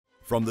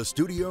From the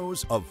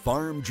studios of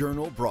Farm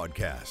Journal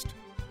Broadcast,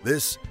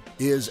 this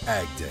is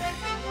Ag Day.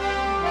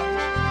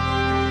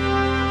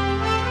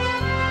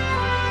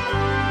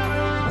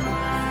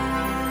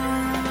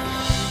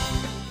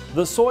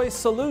 The Soy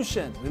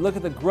Solution. We look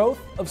at the growth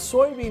of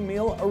soybean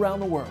meal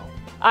around the world.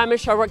 I'm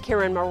Michelle Rook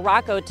here in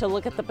Morocco to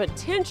look at the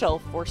potential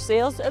for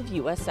sales of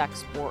U.S.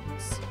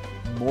 exports.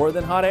 More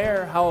than hot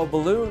air, how a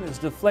balloon is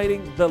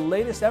deflating, the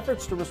latest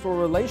efforts to restore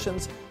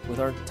relations with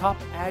our top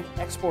ag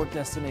export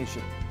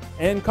destination.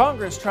 And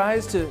Congress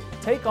tries to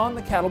take on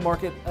the cattle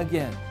market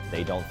again.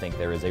 They don't think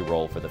there is a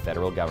role for the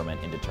federal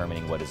government in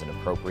determining what is an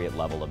appropriate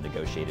level of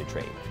negotiated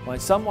trade. Why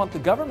some want the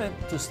government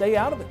to stay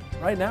out of it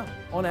right now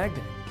on Ag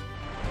Day.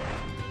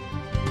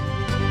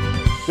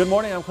 Good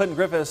morning, I'm Clinton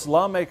Griffiths.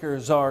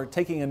 Lawmakers are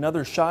taking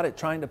another shot at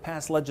trying to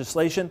pass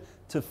legislation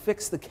to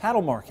fix the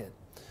cattle market.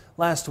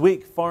 Last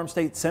week, farm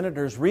state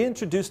senators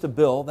reintroduced a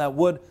bill that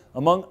would,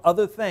 among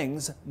other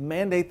things,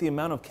 mandate the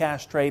amount of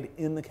cash trade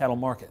in the cattle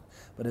market.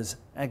 But as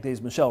Ag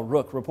Day's Michelle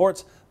Rook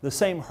reports, the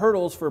same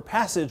hurdles for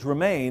passage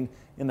remain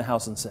in the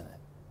House and Senate.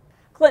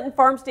 Clinton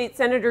farm state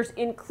senators,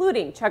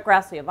 including Chuck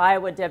Grassley of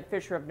Iowa, Deb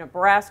Fischer of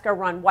Nebraska,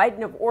 Ron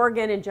Wyden of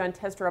Oregon, and John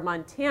Tester of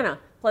Montana,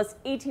 plus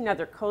 18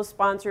 other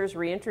co-sponsors,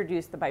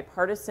 reintroduced the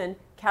bipartisan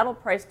Cattle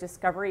Price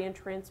Discovery and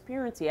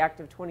Transparency Act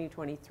of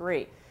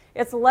 2023.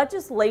 It's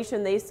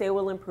legislation they say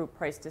will improve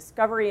price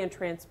discovery and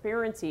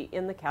transparency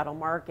in the cattle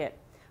market.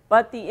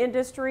 But the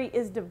industry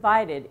is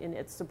divided in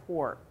its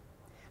support.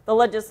 The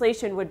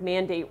legislation would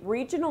mandate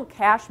regional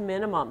cash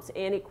minimums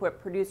and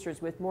equip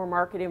producers with more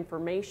market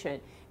information,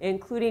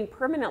 including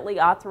permanently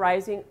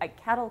authorizing a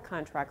cattle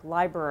contract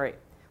library.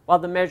 While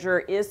the measure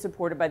is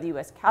supported by the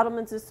U.S.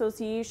 Cattlemen's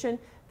Association,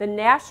 the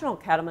National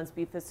Cattlemen's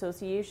Beef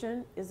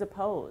Association is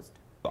opposed.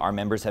 Our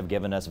members have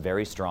given us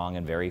very strong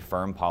and very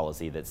firm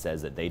policy that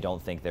says that they don't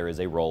think there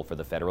is a role for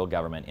the federal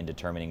government in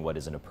determining what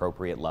is an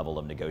appropriate level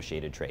of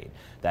negotiated trade.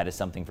 That is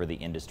something for the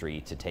industry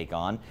to take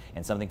on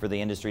and something for the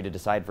industry to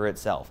decide for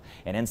itself.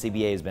 And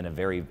NCBA has been a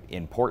very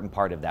important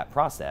part of that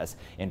process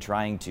in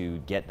trying to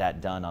get that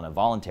done on a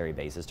voluntary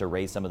basis to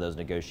raise some of those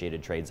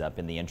negotiated trades up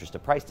in the interest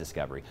of price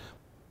discovery.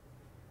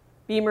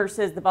 Beamer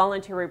says the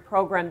voluntary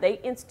program they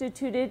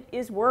instituted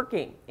is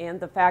working, and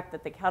the fact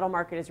that the cattle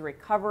market is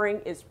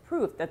recovering is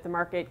proof that the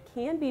market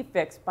can be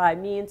fixed by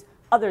means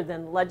other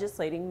than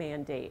legislating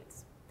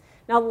mandates.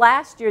 Now,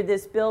 last year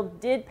this bill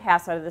did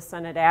pass out of the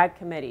Senate Ag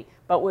Committee,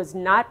 but was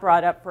not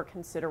brought up for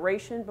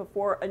consideration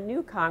before a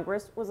new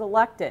Congress was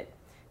elected.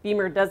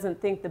 Beamer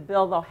doesn't think the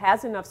bill, though,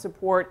 has enough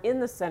support in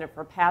the Senate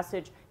for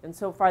passage, and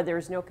so far there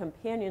is no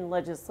companion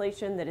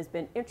legislation that has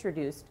been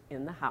introduced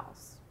in the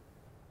House.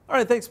 All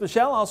right, thanks,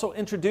 Michelle. Also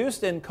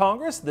introduced in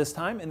Congress, this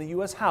time in the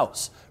U.S.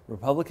 House.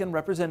 Republican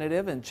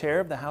Representative and Chair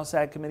of the House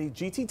Ag Committee,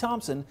 G.T.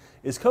 Thompson,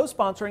 is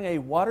co-sponsoring a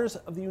Waters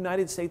of the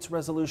United States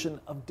resolution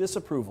of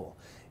disapproval.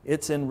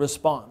 It's in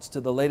response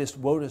to the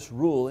latest WOTUS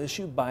rule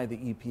issued by the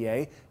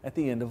EPA at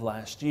the end of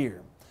last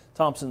year.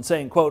 Thompson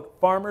saying, quote,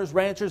 farmers,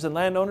 ranchers, and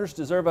landowners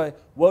deserve a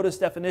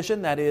WOTUS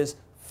definition that is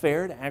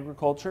fair to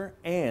agriculture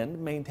and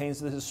maintains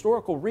the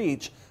historical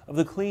reach of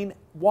the Clean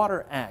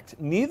Water Act,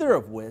 neither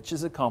of which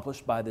is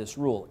accomplished by this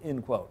rule,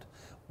 end quote.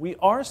 We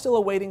are still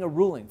awaiting a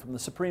ruling from the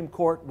Supreme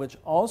Court, which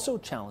also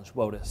challenged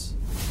WOTUS.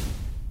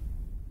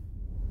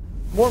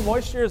 More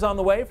moisture is on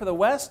the way for the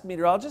West.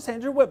 Meteorologist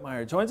Andrew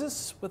Whitmire joins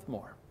us with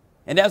more.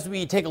 And as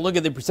we take a look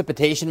at the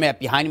precipitation map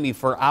behind me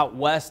for out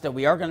west,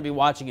 we are going to be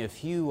watching a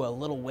few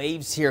little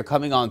waves here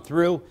coming on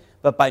through,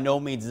 but by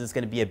no means is this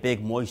going to be a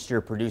big moisture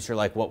producer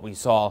like what we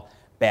saw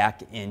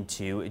back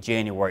into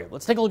January.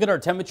 Let's take a look at our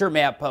temperature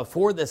map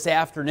for this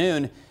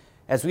afternoon,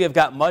 as we have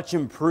got much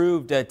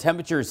improved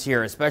temperatures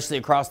here, especially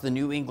across the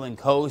New England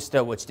coast,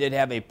 which did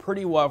have a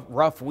pretty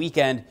rough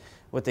weekend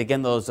with,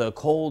 again, those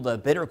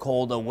cold, bitter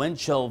cold wind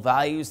chill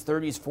values,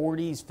 30s,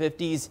 40s,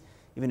 50s,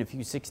 even a few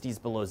 60s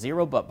below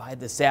zero. But by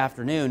this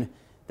afternoon,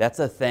 that's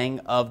a thing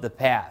of the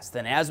past.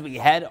 And as we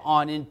head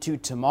on into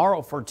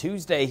tomorrow for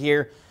Tuesday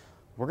here,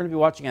 we're going to be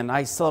watching a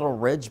nice subtle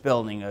ridge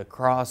building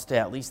across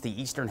at least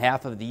the eastern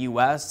half of the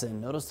U.S.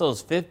 And notice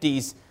those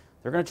 50s,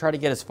 they're going to try to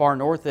get as far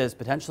north as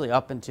potentially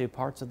up into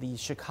parts of the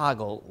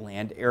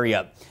Chicagoland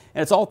area.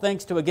 And it's all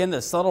thanks to, again,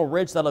 the subtle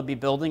ridge that'll be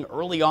building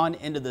early on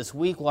into this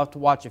week. We'll have to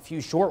watch a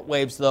few short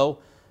waves, though,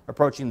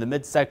 approaching the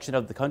midsection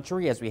of the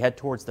country as we head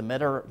towards the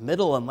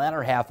middle and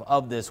latter half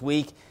of this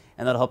week.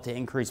 And that'll help to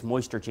increase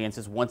moisture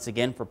chances once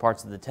again for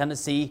parts of the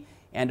Tennessee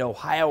and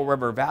Ohio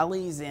River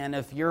valleys. And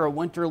if you're a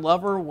winter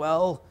lover,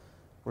 well,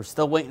 we're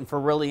still waiting for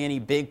really any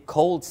big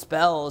cold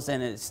spells,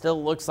 and it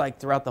still looks like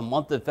throughout the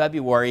month of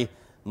February,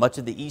 much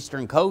of the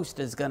eastern coast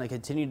is going to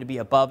continue to be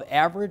above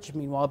average.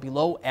 Meanwhile,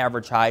 below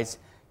average highs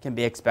can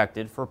be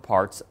expected for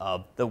parts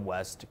of the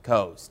west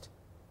coast.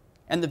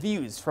 And the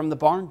views from the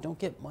barn don't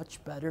get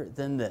much better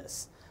than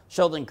this.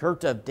 Sheldon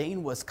Kurt of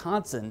Dane,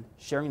 Wisconsin,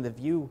 sharing the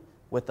view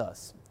with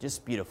us.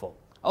 Just beautiful.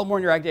 I'll have more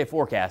on your Ag Day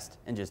forecast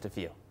in just a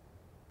few.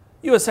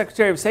 U.S.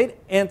 Secretary of State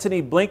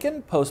Antony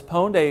Blinken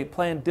postponed a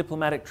planned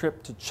diplomatic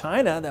trip to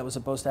China that was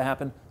supposed to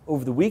happen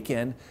over the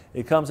weekend.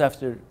 It comes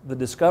after the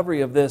discovery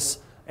of this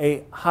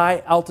a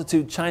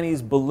high-altitude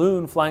Chinese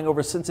balloon flying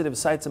over sensitive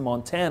sites in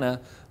Montana.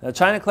 Now,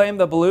 China claimed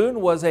the balloon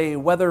was a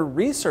weather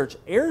research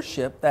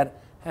airship that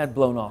had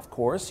blown off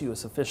course.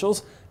 U.S.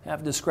 officials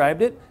have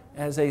described it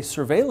as a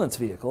surveillance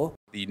vehicle.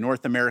 The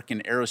North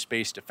American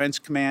Aerospace Defense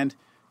Command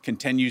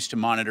continues to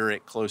monitor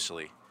it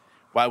closely.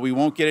 While we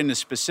won't get into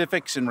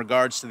specifics in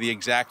regards to the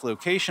exact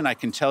location, I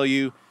can tell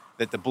you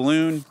that the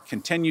balloon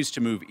continues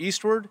to move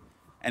eastward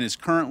and is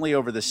currently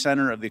over the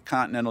center of the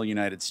continental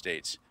United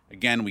States.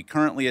 Again, we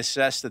currently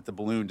assess that the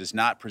balloon does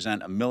not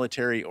present a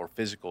military or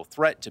physical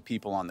threat to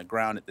people on the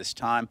ground at this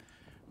time,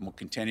 and we'll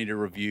continue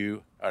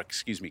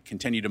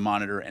to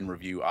monitor and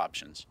review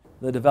options.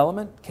 The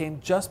development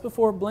came just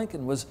before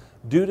Blinken was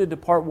due to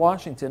depart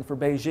Washington for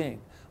Beijing,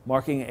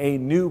 marking a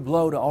new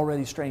blow to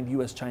already strained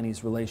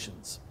U.S.-Chinese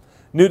relations.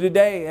 New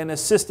today, an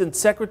assistant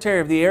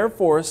secretary of the Air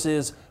Force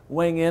is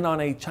weighing in on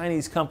a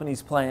Chinese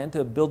company's plan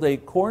to build a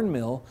corn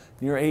mill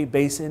near a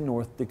base in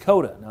North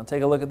Dakota. Now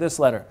take a look at this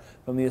letter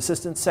from the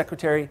Assistant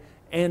Secretary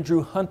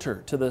Andrew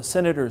Hunter to the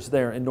senators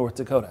there in North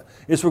Dakota.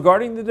 It's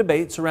regarding the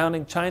debate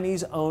surrounding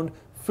Chinese-owned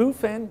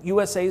Fufeng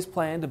USA's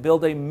plan to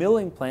build a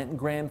milling plant in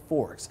Grand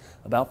Forks,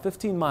 about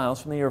 15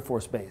 miles from the Air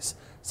Force Base.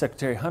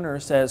 Secretary Hunter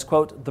says,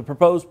 quote, the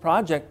proposed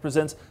project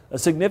presents a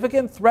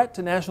significant threat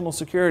to national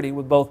security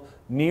with both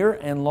near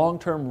and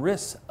long-term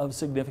risks of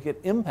significant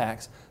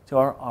impacts to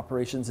our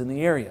operations in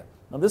the area.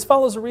 Now, this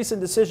follows a recent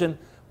decision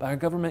by our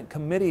Government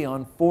Committee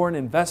on Foreign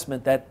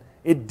Investment that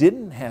it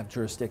didn't have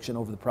jurisdiction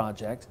over the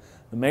project.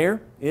 The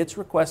mayor, it's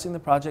requesting the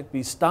project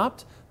be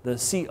stopped. The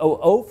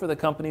COO for the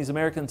company's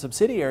American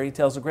subsidiary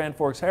tells the Grand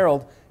Forks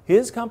Herald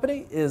his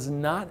company is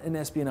not an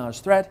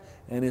espionage threat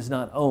and is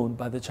not owned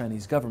by the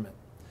Chinese government.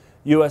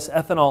 U.S.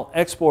 ethanol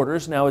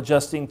exporters now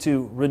adjusting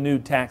to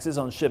renewed taxes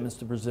on shipments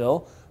to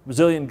Brazil.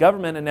 Brazilian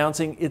government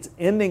announcing it's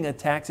ending a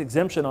tax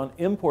exemption on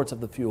imports of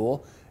the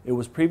fuel. It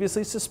was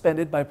previously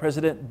suspended by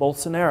President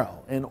Bolsonaro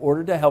in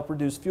order to help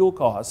reduce fuel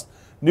costs.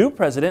 New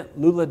President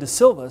Lula da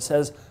Silva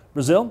says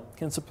Brazil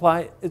can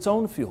supply its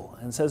own fuel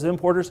and says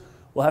importers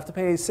will have to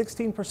pay a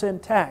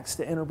 16% tax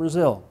to enter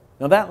Brazil.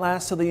 Now that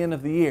lasts till the end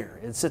of the year.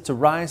 It's set to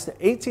rise to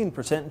 18%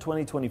 in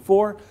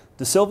 2024.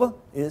 Da Silva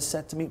is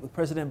set to meet with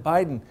President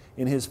Biden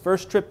in his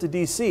first trip to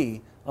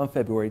D.C. on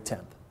February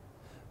 10th.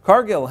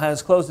 Cargill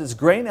has closed its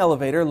grain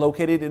elevator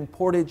located in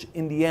Portage,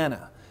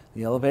 Indiana.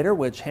 The elevator,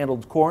 which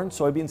handled corn,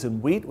 soybeans,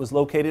 and wheat, was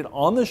located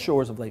on the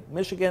shores of Lake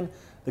Michigan.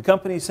 The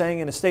company saying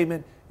in a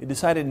statement it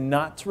decided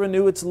not to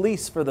renew its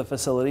lease for the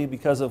facility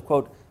because of,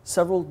 quote,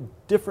 several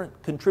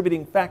different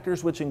contributing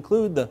factors, which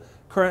include the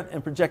current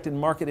and projected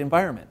market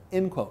environment,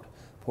 end quote.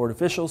 Port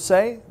officials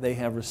say they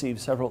have received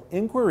several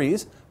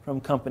inquiries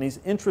from companies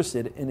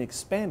interested in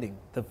expanding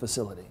the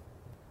facility.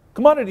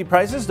 Commodity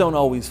prices don't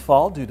always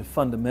fall due to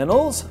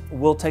fundamentals.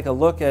 We'll take a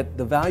look at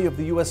the value of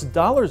the U.S.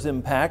 dollar's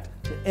impact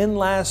to end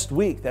last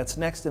week. That's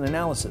next in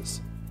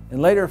analysis.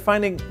 And later,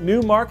 finding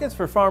new markets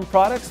for farm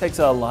products takes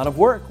a lot of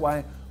work.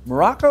 Why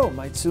Morocco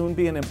might soon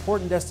be an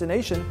important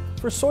destination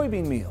for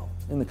soybean meal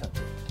in the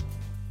country.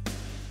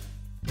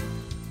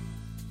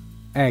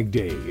 Ag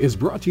Day is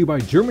brought to you by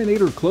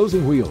Germinator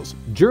Closing Wheels.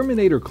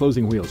 Germinator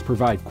Closing Wheels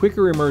provide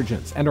quicker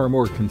emergence and are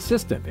more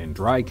consistent in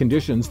dry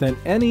conditions than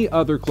any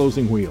other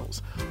closing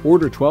wheels.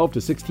 Order 12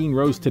 to 16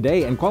 rows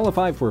today and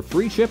qualify for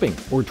free shipping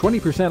or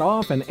 20%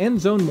 off an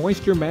end zone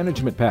moisture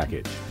management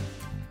package.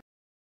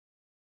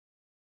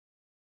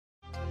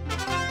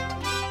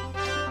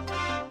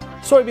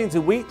 Soybeans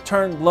and wheat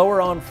turned lower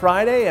on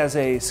Friday as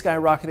a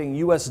skyrocketing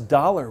U.S.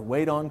 dollar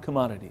weighed on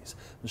commodities.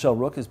 Michelle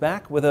Rook is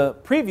back with a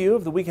preview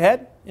of the week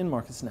ahead in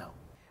Markets Now.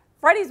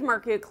 Friday's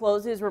market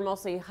closes were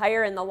mostly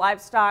higher in the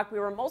livestock. We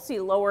were mostly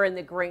lower in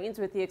the grains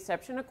with the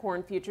exception of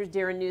corn futures.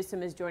 Darren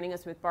Newsom is joining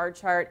us with Bar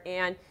Chart.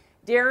 And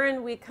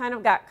Darren, we kind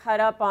of got caught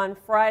up on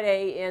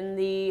Friday in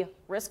the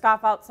risk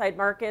off outside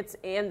markets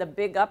and the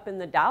big up in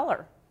the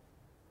dollar.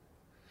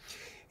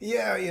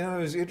 Yeah, it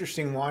was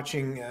interesting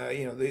watching,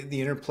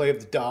 the interplay of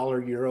the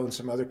dollar, euro, and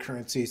some other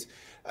currencies.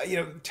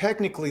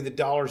 Technically the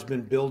dollar's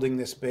been building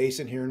this base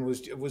in here and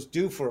was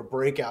due for a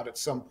breakout at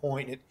some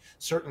point. It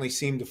certainly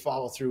seemed to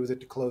follow through with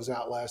it to close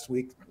out last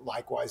week.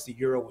 Likewise, the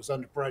euro was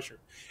under pressure.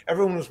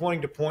 Everyone was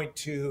wanting to point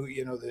to,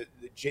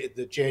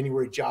 the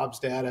January jobs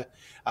data.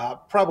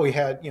 Probably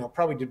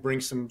did bring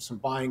some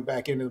buying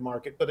back into the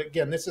market. But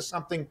again, this is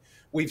something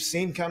we've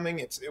seen coming.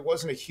 It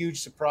wasn't a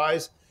huge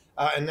surprise.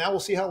 And now we'll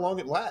see how long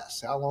it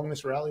lasts, how long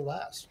this rally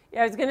lasts.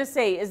 Yeah, I was going to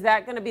say, is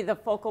that going to be the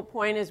focal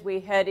point as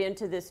we head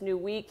into this new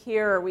week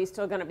here? Or are we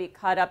still going to be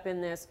caught up in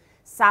this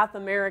South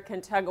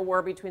American tug of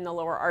war between the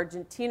lower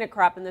Argentina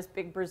crop and this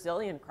big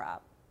Brazilian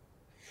crop?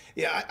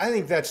 Yeah, I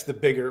think that's the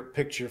bigger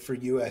picture for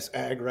U.S.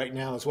 ag right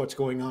now is what's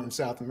going on in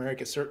South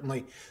America.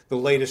 Certainly the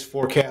latest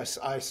forecasts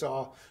I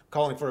saw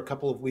calling for a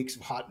couple of weeks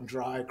of hot and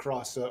dry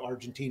across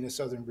Argentina,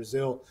 southern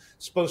Brazil,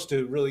 supposed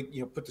to really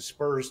put the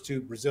spurs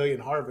to Brazilian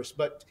harvest.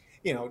 But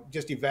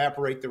just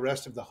evaporate the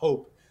rest of the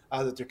hope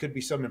that there could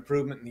be some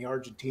improvement in the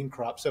Argentine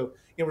crop. So,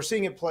 we're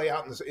seeing it play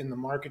out in the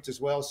markets as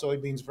well,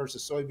 soybeans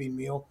versus soybean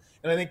meal.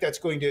 And I think that's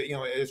going to,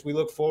 as we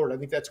look forward, I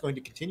think that's going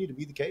to continue to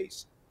be the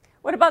case.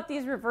 What about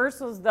these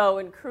reversals, though,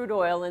 in crude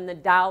oil and the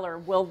dollar?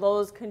 Will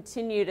those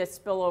continue to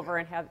spill over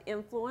and have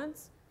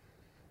influence?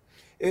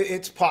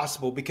 It's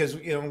possible because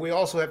we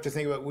also have to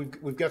think about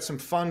we've got some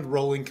fund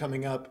rolling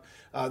coming up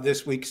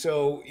this week,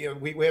 so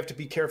we have to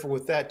be careful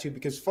with that too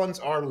because funds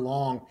are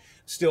long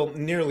still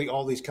nearly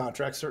all these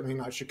contracts, certainly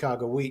not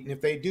Chicago wheat, and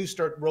if they do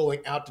start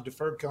rolling out to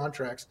deferred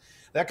contracts,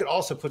 that could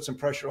also put some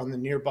pressure on the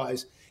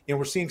nearbys.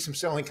 We're seeing some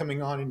selling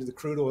coming on into the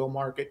crude oil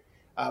market,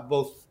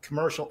 both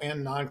commercial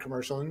and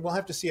non-commercial, and we'll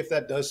have to see if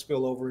that does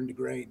spill over into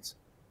grains.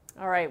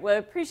 All right. Well,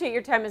 appreciate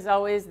your time as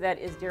always. That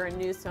is Darren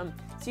Newsom,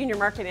 Senior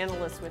Market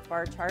Analyst with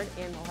Barchart,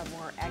 and we'll have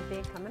more Ag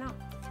Day coming up.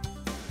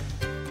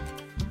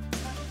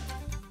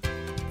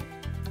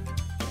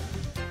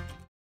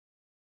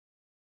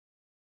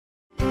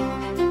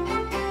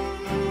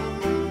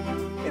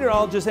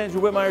 Meteorologist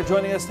Andrew Whitmire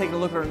joining us, taking a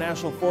look at our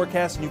national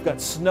forecast. And you've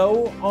got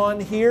snow on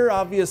here.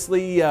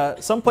 Obviously,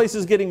 some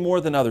places getting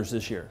more than others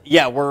this year.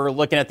 Yeah, we're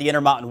looking at the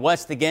Intermountain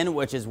West again,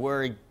 which is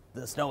where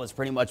the snow has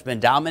pretty much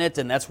been dominant,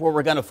 and that's where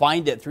we're going to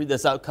find it through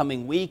this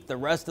upcoming week. The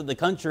rest of the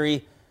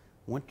country,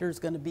 winter's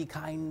going to be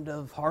kind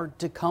of hard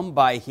to come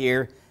by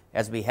here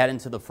as we head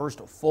into the first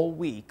full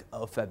week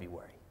of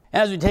February.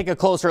 As we take a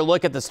closer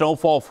look at the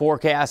snowfall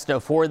forecast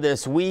for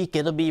this week,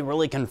 it'll be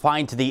really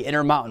confined to the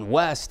Intermountain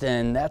West,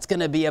 and that's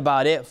going to be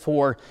about it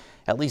for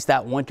at least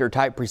that winter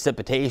type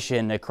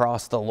precipitation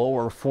across the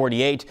lower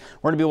 48.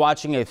 We're going to be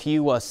watching a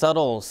few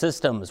subtle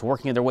systems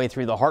working their way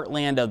through the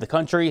heartland of the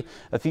country,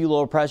 a few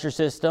low pressure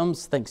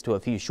systems thanks to a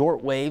few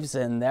short waves,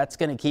 and that's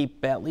going to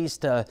keep at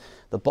least the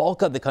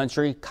bulk of the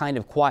country kind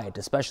of quiet,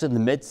 especially in the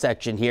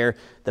midsection here.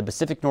 The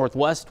Pacific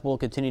Northwest will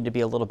continue to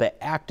be a little bit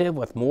active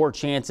with more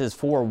chances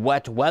for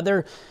wet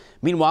weather.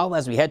 Meanwhile,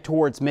 as we head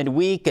towards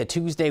midweek,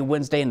 Tuesday,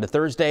 Wednesday, into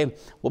Thursday,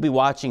 we'll be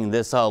watching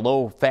this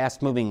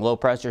fast-moving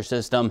low-pressure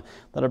system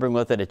that'll bring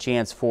with it a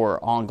chance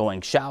for ongoing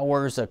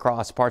showers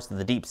across parts of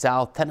the Deep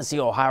South,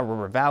 Tennessee, Ohio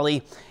River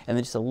Valley, and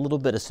then just a little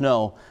bit of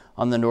snow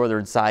on the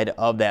northern side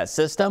of that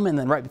system. And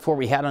then right before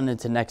we head on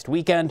into next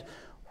weekend,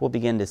 we'll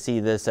begin to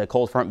see this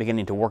cold front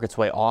beginning to work its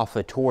way off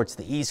towards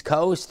the East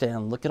Coast.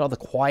 And look at all the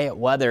quiet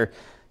weather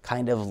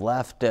kind of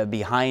left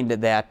behind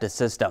that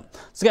system.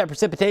 So we got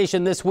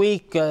precipitation this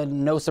week.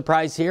 No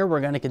surprise here. We're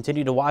going to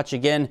continue to watch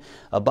again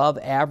above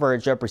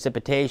average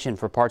precipitation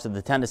for parts of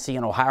the Tennessee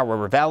and Ohio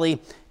River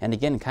Valley. And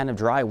again, kind of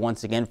dry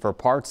once again for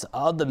parts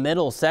of the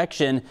middle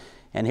section.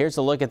 And here's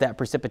a look at that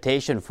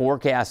precipitation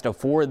forecast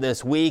for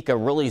this week,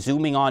 really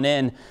zooming on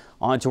in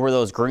onto where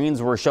those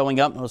greens were showing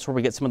up. Notice where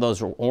we get some of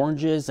those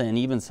oranges and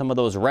even some of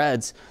those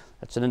reds.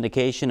 That's an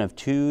indication of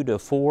 2 to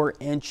 4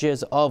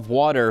 inches of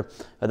water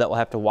that we'll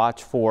have to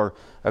watch for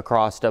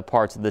across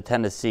parts of the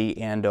Tennessee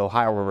and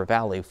Ohio River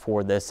Valley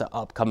for this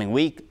upcoming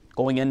week.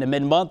 Going into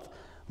mid-month,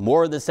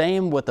 more of the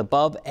same with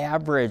above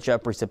average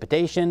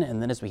precipitation.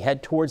 And then as we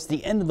head towards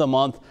the end of the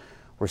month,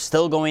 we're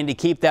still going to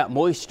keep that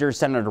moisture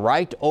centered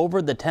right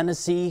over the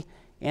Tennessee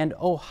and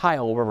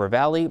Ohio River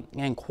Valley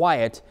and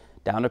quiet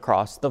down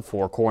across the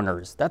Four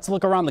Corners. That's a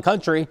look around the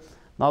country.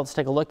 Now let's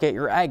take a look at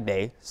your Ag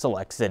Day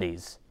select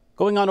cities.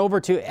 Going on over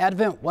to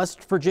Advent,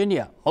 West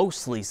Virginia,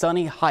 mostly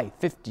sunny, high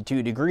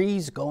 52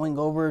 degrees. Going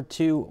over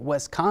to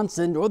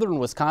Wisconsin, northern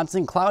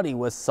Wisconsin, cloudy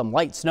with some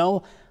light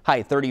snow,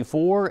 high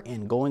 34.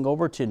 And going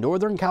over to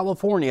Northern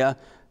California,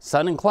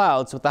 sun and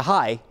clouds with a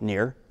high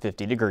near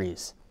 50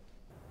 degrees.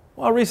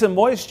 While recent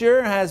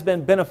moisture has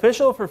been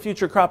beneficial for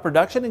future crop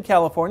production in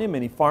California,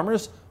 many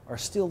farmers are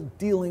still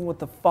dealing with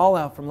the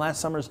fallout from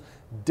last summer's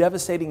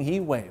devastating heat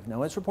wave.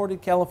 Now, it's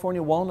reported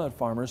California walnut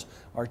farmers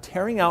are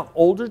tearing out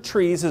older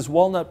trees as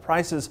walnut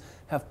prices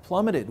have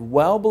plummeted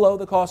well below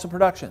the cost of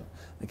production.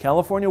 The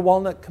California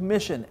Walnut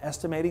Commission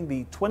estimating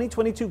the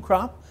 2022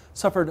 crop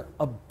suffered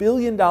 $1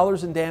 billion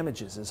in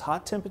damages as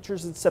hot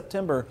temperatures in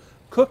September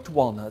cooked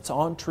walnuts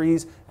on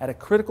trees at a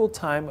critical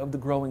time of the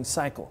growing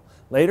cycle.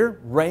 Later,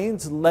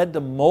 rains led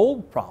to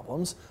mold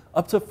problems.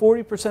 Up to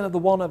 40% of the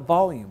walnut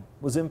volume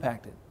was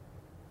impacted.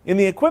 In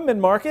the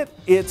equipment market,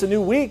 it's a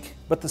new week,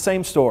 but the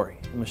same story.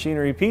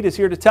 Machinery Pete is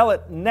here to tell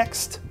it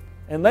next.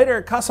 And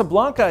later,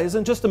 Casablanca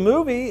isn't just a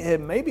movie, it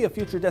may be a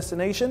future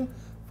destination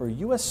for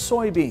U.S.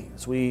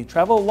 soybeans. We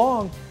travel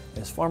along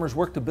as farmers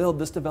work to build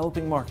this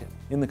developing market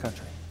in the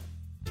country.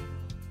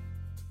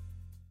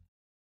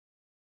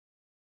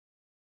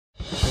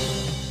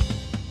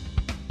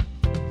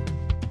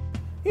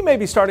 He may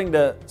be starting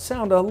to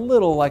sound a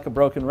little like a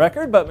broken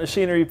record, but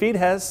Machinery Pete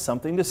has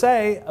something to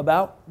say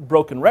about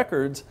broken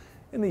records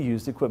in the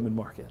used equipment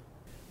market.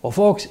 Well,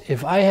 folks,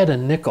 if I had a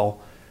nickel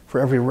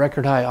for every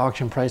record high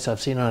auction price I've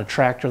seen on a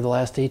tractor the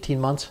last 18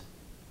 months,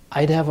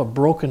 I'd have a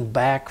broken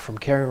back from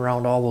carrying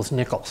around all those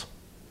nickels.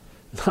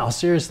 Now,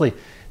 seriously,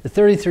 the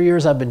 33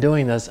 years I've been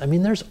doing this, I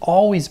mean, there's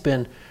always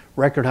been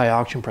record high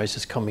auction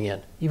prices coming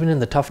in, even in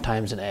the tough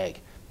times in ag.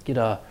 Get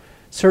a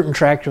certain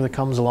tractor that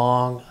comes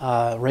along,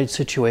 right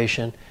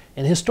situation,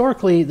 and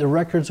historically the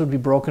records would be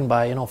broken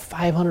by,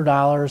 $500,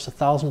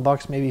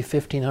 $1,000, maybe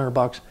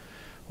 $1,500.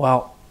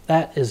 Well,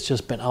 that has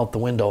just been out the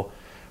window.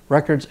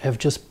 Records have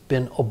just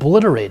been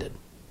obliterated.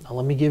 Now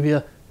let me give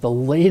you the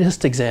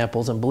latest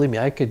examples, and believe me,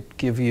 I could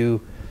give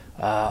you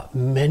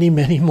many,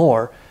 many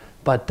more.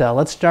 But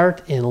let's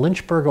start in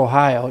Lynchburg,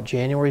 Ohio,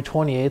 January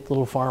 28th,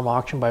 little farm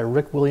auction by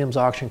Rick Williams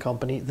Auction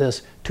Company.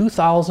 This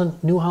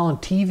 2000 New Holland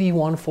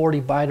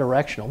TV140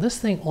 bidirectional. This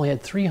thing only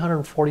had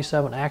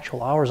 347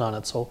 actual hours on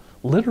it, so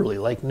literally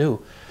like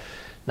new.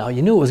 Now,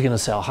 you knew it was going to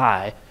sell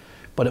high,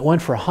 but it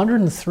went for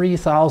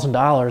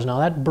 $103,000. Now,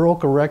 that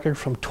broke a record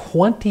from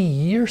 20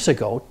 years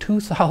ago,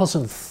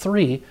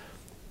 2003,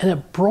 and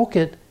it broke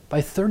it by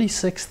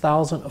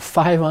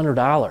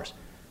 $36,500.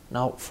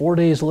 Now, 4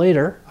 days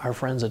later, our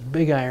friends at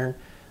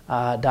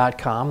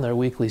BigIron.com, their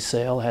weekly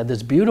sale, had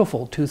this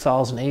beautiful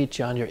 2008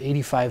 John Deere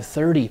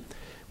 8530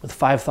 with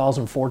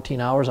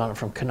 5,014 hours on it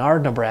from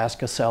Kennard,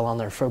 Nebraska, sell on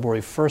their February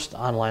 1st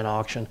online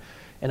auction.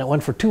 And it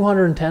went for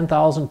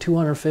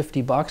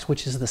 $210,250,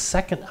 which is the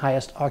second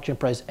highest auction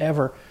price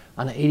ever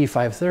on an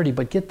 8530.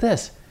 But get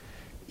this,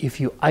 if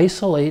you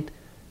isolate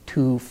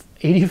to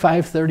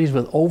 8530s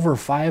with over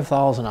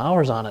 5,000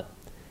 hours on it,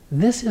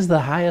 this is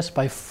the highest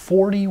by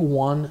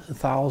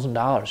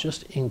 $41,000,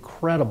 just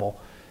incredible.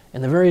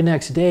 And the very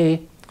next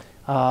day,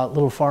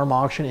 little farm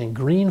auction in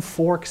Green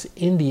Forks,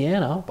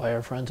 Indiana, by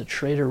our friends at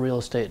Schrader Real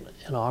Estate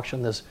and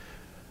Auction. This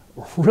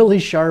really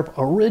sharp,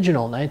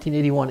 original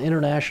 1981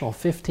 International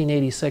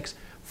 1586,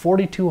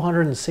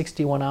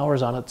 4,261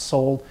 hours on it,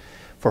 sold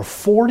for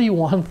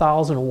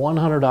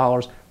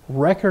 $41,100,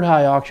 record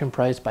high auction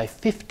price by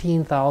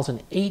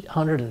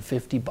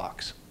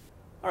 $15,850.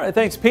 All right,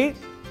 thanks, Pete.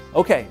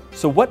 Okay,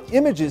 so what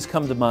images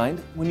come to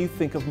mind when you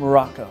think of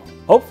Morocco?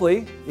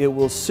 Hopefully, it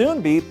will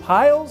soon be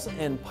piles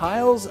and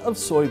piles of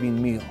soybean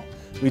meal.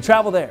 We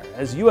travel there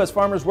as U.S.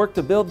 farmers work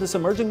to build this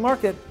emerging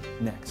market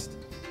next.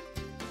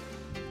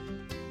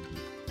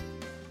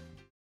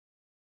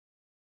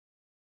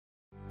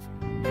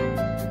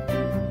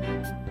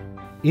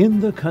 In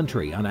the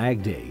Country on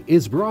Ag Day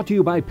is brought to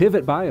you by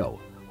Pivot Bio.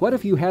 What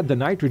if you had the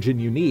nitrogen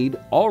you need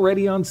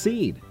already on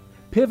seed?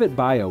 Pivot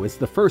Bio is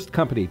the first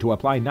company to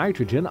apply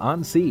nitrogen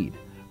on seed.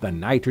 The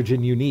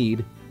nitrogen you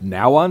need,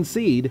 now on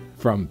seed,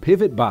 from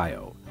Pivot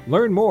Bio.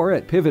 Learn more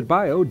at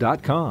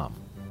pivotbio.com.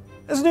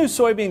 As new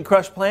soybean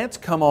crush plants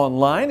come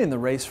online in the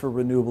race for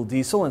renewable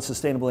diesel and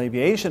sustainable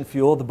aviation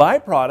fuel, the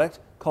byproduct,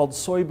 called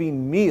soybean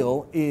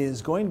meal,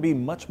 is going to be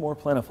much more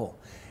plentiful.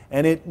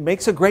 And it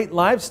makes a great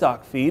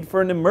livestock feed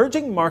for an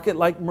emerging market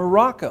like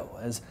Morocco,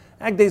 as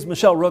Ag Day's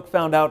Michelle Rook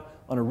found out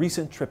on a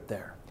recent trip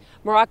there.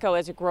 Morocco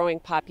has a growing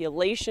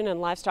population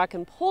and livestock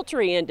and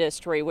poultry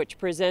industry, which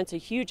presents a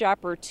huge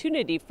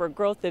opportunity for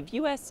growth of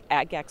U.S.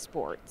 ag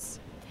exports.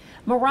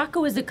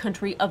 Morocco is a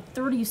country of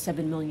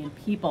 37 million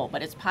people,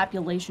 but its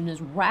population is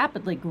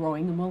rapidly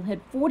growing and will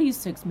hit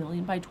 46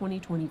 million by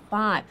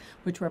 2025,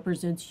 which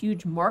represents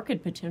huge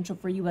market potential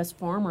for U.S.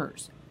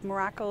 farmers.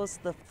 Morocco is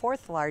the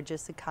fourth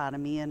largest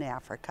economy in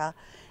Africa.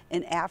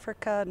 In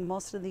Africa,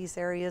 most of these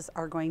areas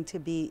are going to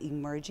be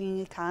emerging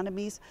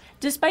economies.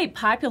 Despite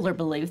popular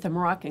belief, the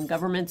Moroccan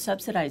government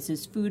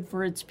subsidizes food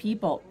for its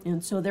people,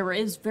 and so there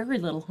is very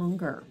little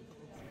hunger.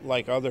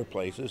 Like other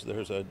places,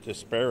 there's a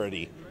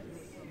disparity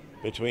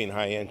between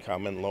high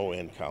income and low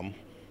income.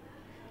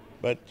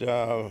 But,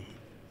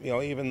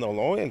 even the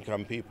low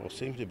income people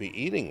seem to be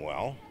eating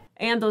well.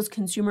 And those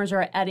consumers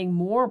are adding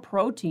more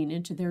protein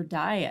into their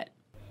diet.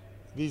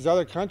 These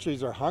other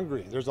countries are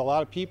hungry. There's a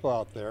lot of people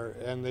out there,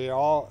 and they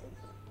all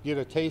get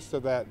a taste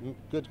of that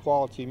good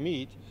quality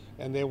meat,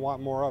 and they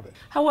want more of it.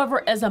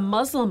 However, as a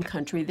Muslim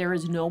country, there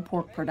is no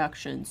pork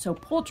production, so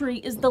poultry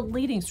is the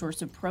leading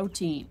source of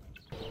protein.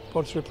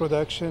 Poultry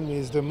production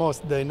is the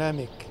most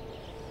dynamic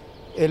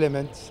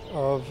element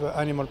of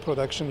animal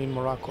production in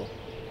Morocco.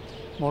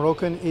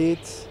 Moroccan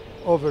eats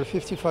over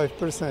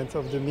 55%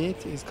 of the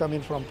meat is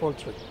coming from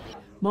poultry.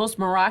 Most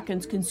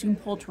Moroccans consume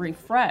poultry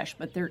fresh,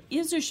 but there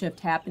is a shift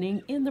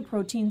happening in the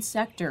protein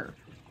sector.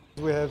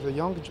 We have a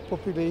young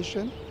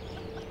population.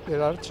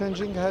 There are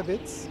changing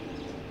habits.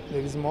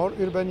 There is more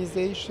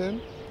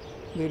urbanization.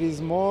 There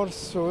is more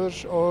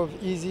search of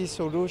easy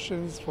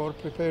solutions for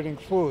preparing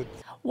food.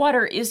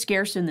 Water is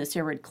scarce in this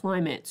arid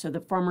climate, so the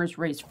farmers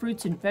raise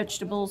fruits and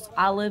vegetables,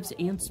 olives,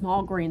 and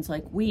small grains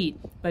like wheat,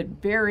 but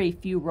very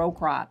few row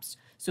crops.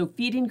 So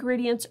feed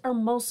ingredients are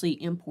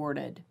mostly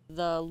imported.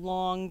 The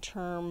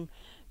long-term,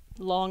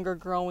 longer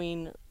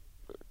growing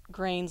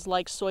grains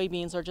like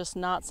soybeans are just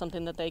not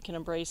something that they can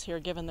embrace here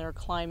given their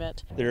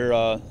climate. Their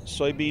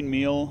soybean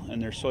meal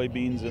and their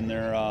soybeans and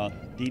their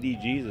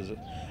DDGs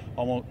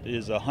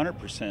is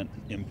 100%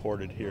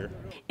 imported here.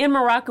 And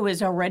Morocco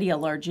is already a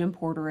large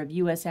importer of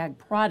U.S. ag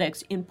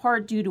products, in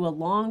part due to a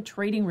long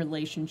trading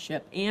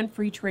relationship and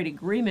free trade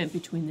agreement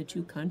between the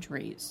two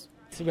countries.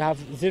 We have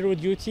zero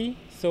duty,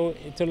 so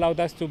it allowed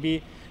us to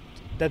be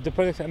that the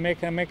products,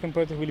 American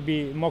product, will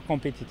be more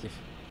competitive.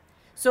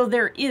 So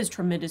there is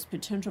tremendous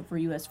potential for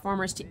U.S.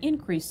 farmers to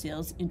increase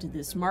sales into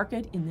this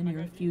market in the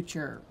near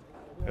future.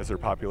 As their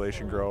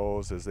population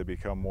grows, as they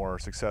become more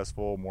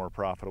successful, more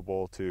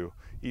profitable to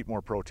eat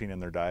more protein in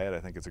their diet, I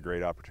think it's a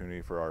great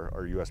opportunity for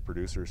our U.S.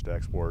 producers to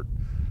export,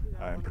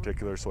 in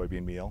particular,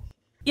 soybean meal.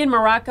 In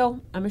Morocco,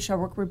 I'm Michelle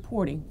Rook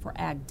reporting for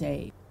Ag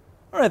Day.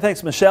 All right,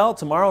 thanks, Michelle.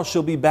 Tomorrow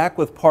she'll be back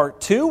with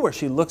part 2, where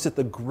she looks at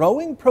the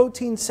growing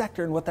protein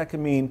sector and what that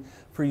can mean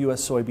for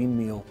U.S. soybean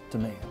meal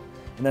demand.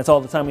 And that's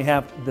all the time we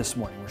have this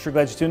morning. We're sure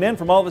glad you tuned in.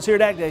 From all of us here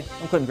at Ag Day,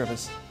 I'm Clinton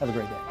Griffiths. Have a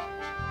great day.